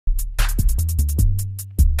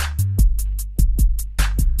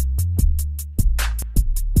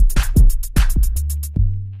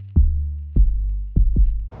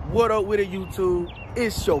What up with it, YouTube?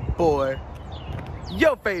 It's your boy,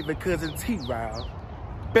 your favorite cousin T-Row,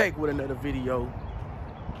 back with another video.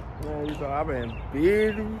 Man, you know, I've been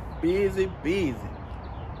busy. It's a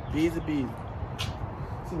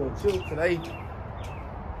little chill today.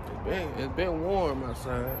 It's been warm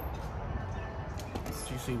outside.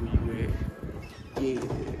 You see where you at? Yeah.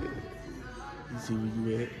 You see where you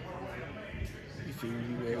at? You see where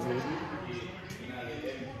you at with it?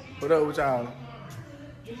 What up with y'all?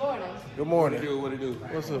 Good morning. Good morning. What it do?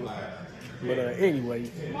 What's up? But anyway,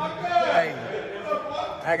 hey,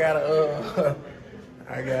 I got a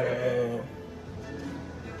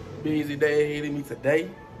busy day ahead of me today.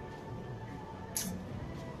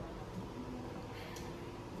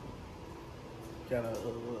 Got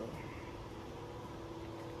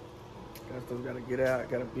stuff gotta get out.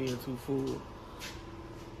 Gotta be in too full.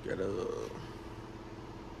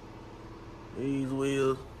 These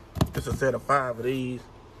wheels. It's a set of 5 of these.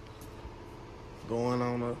 Going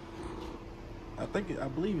on I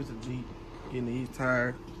believe it's a Jeep. Getting these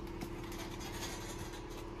tires.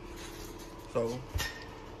 So,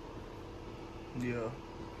 yeah.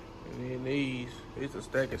 And then these, it's a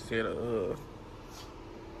stacking set of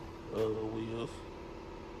wheels.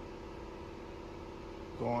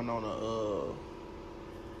 Going on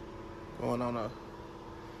a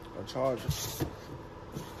Charger.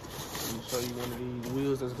 Let me show you one of these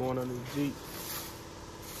wheels that's going on this Jeep.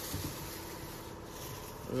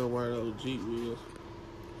 I got one of those Jeep wheels.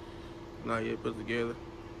 Not yet put together.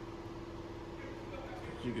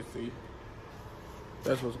 As you can see,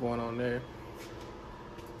 that's what's going on there.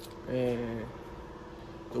 And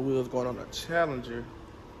the wheels going on a Challenger.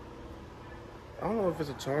 I don't know if it's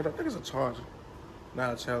a Charger. I think it's a Charger,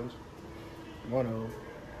 not a Challenger. One of them.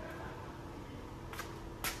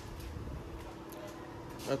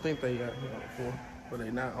 I think they got here on the floor, but they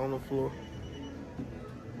not on the floor.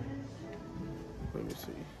 Let me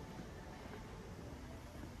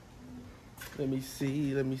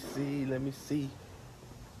see.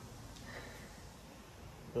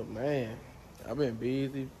 But man, I've been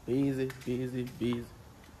busy. Busy.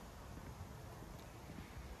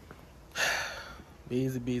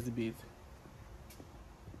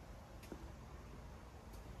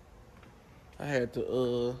 I had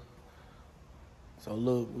to so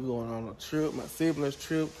look, we're going on a trip, my siblings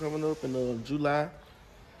trip coming up in July.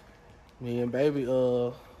 Me and baby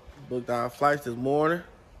booked our flights this morning.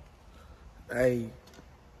 Hey.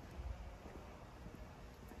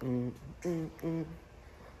 We're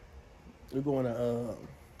going to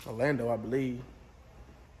Orlando, I believe.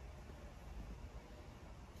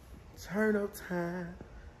 Turn up time.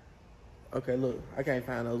 Okay, look, I can't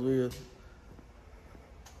find those wheels.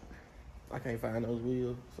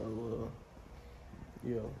 So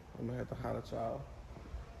yeah, I'm gonna have to holler at y'all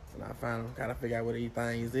when I find them. Gotta figure out where these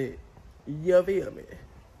things at. You feel me?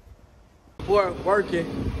 Boy, working.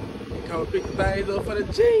 He come pick the things up for the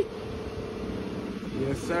Jeep.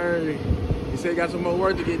 Yes, sir. He said he got some more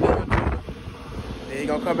work to get done. Then he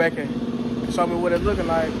gonna come back and show me what it's looking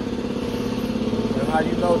like. That's how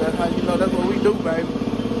you know. That's what we do, baby.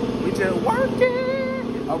 We just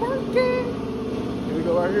working. I'm working. Here we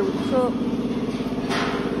go right here with the truck.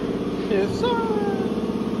 Yes, sir.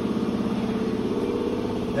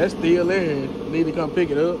 That's still in here. Need to come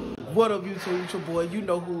pick it up. What up, YouTube? It's your boy. You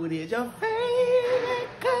know who it is. Your favorite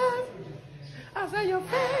cousin. I say your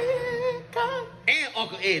favorite cousin. And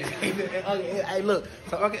Uncle Eddie. Hey, look.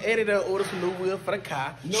 So Uncle Eddie done ordered some new wheels for the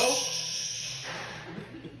car. No.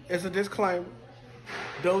 It's a disclaimer.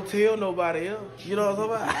 Don't tell nobody else. You know what I'm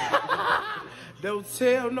talking about? Don't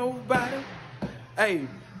tell nobody. Hey,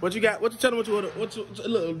 what you got? What you tell them what you order?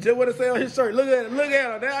 Look, just what it say on his shirt. Look at him.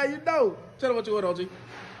 That's how you know. Tell them what you order, OG.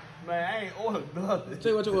 Man, I ain't ordered nothing.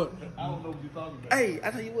 Tell you what you order. I don't know what you're talking about. Hey,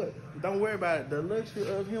 I tell you what. Don't worry about it. The luxury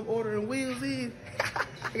of him ordering wheels is, I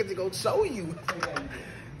get to go show you.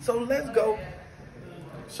 So let's go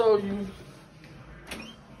show you.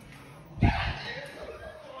 A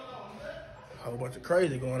whole bunch of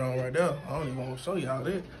crazy going on right there. I don't even want to show y'all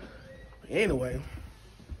this. But anyway,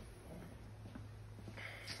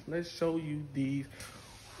 let's show you these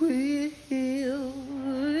wheels.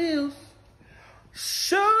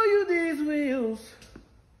 Show you these wheels.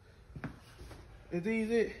 Is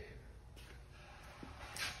these it?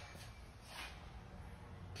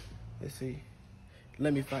 Let's see.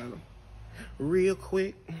 Let me find them real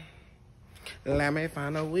quick. Let me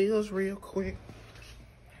find the wheels real quick.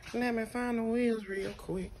 Let me find the wheels real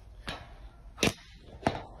quick.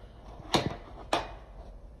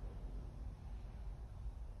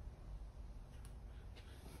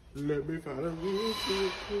 Let me find the wheels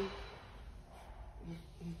real quick.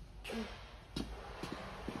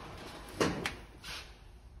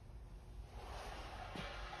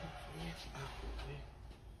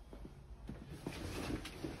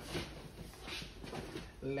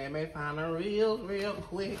 Let me find the wheels real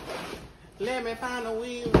quick. Let me find the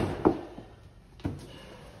wheels.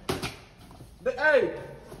 Hey!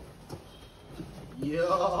 Yo!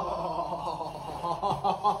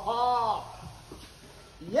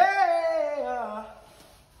 Yeah!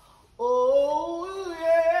 Oh,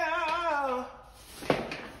 yeah!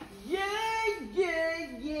 Yeah, yeah,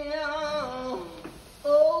 yeah!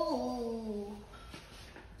 Oh!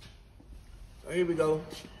 So here we go.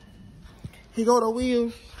 Here go the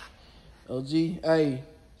wheels. OG, hey.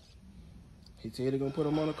 He said he gonna put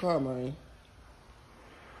them on the car, man.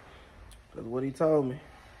 That's what he told me.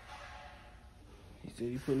 He said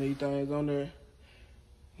he putting these things on there.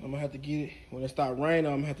 I'm gonna have to get it. When it start raining,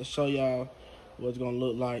 I'm gonna have to show y'all what it's gonna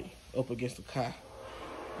look like up against the car.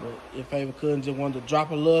 But if Favor couldn't just want to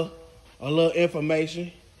drop a little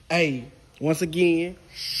information. Hey, once again,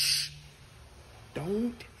 shh,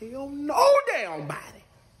 don't tell no damn body.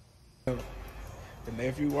 The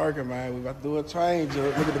nephew working, man. We about to do a change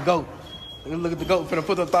up. Look at the goat. Look at the goat. Finna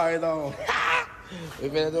put the thighs on. We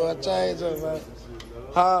finna do a change up, man.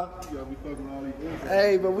 Huh?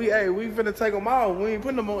 Hey, but we finna take them off. We ain't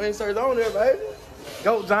putting them on inserts on there, baby.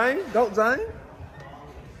 Goat Jane. They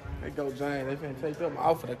Goat Jane. They finna take them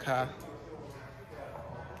off of the car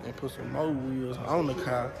and put some more wheels on the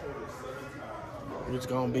car. Which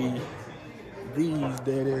gonna be these,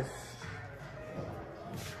 that is.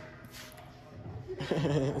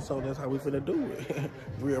 So that's how we finna do it.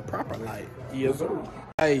 Real proper like. Yes, sir.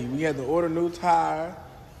 Hey, we had to order new tires,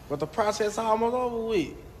 but the process almost over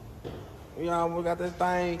with. We almost got this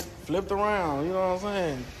thing flipped around, you know what I'm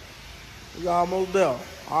saying? We almost there.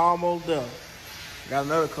 Almost there. Got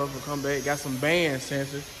another customer come back, got some band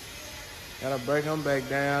sensors. Gotta break him back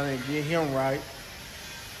down and get him right.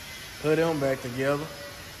 Put him back together.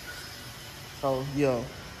 So, yeah,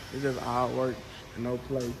 it's just all work and no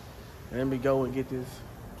play. Let me go and get this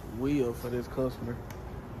wheel for this customer.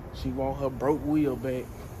 She want her broke wheel back.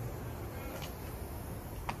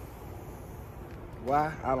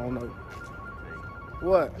 Why? I don't know.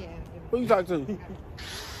 What? Yeah. Who you talking to?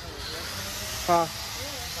 Huh?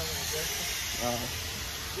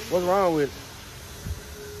 What's wrong with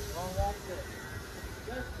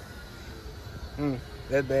it?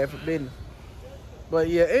 That's bad for business. But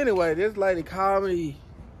yeah, anyway, this lady called me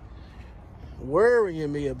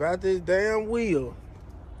worrying me about this damn wheel.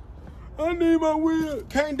 I need my wheel.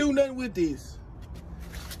 Can't do nothing with this.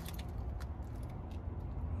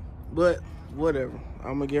 But whatever.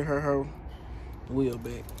 I'm gonna give her wheel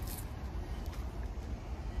back.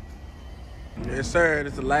 Yes, sir.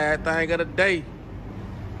 This is the last thing of the day.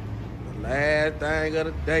 The last thing of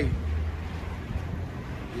the day.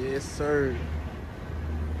 Yes, sir.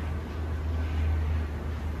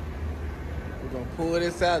 We're gonna pull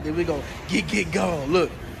this out, then we're gonna get going.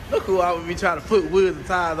 Look who I would be trying to put wheels and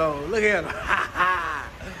tires on. Look at him.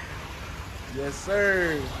 Yes,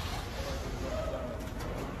 sir.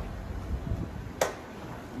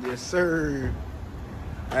 Yes, sir.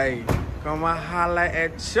 Hey, come and holla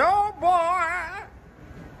at your boy.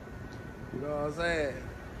 You know what I'm saying?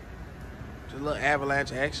 Just a little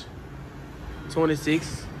avalanche action.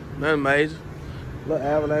 26, nothing major. Little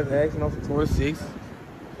avalanche action on for 26.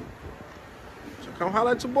 So come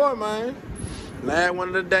holla at your boy, man. Last one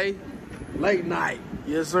of the day, late night.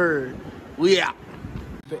 Yes, sir. We out.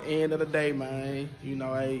 The end of the day, man. You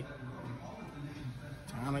know, hey,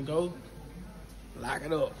 time to go. Lock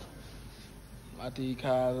it up. Lock these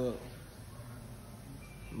cars up.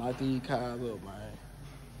 Lock these cars up, man.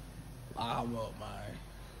 Lock them up, man.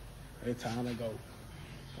 It's time to go.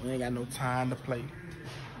 We ain't got no time to play.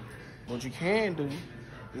 What you can do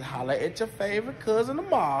is holler at your favorite cousin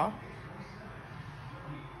tomorrow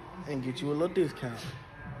and get you a little discount.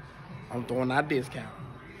 I'm throwing out discount.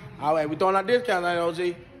 All right, we throwing out discount now, OG.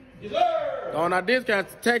 Yes, sir. Throwing out discount.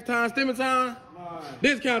 Tax time, stimmy time,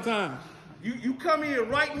 discount time. You come in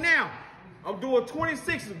right now. I'm doing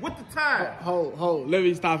 26s with the time. Hold. Let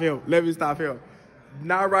me stop here.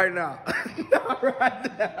 Not right now. Not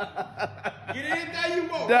right now. Get anything you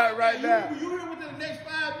want. Not right now. You here within the next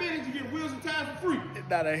 5 minutes, you get wheels and tires for free.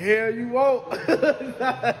 Not the hell you want.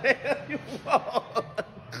 Not the hell you want.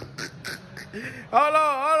 Hold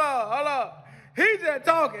on. He just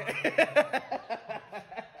talking.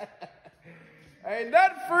 Ain't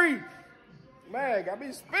nothing free. Man, got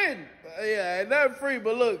me spitting. Yeah, ain't nothing free,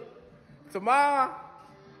 but look, tomorrow,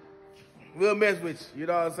 we'll mess with you. You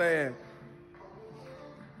know what I'm saying?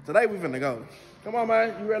 Today, we finna go. Come on,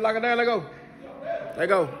 man. You ready to lock it down? Let's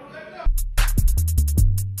go.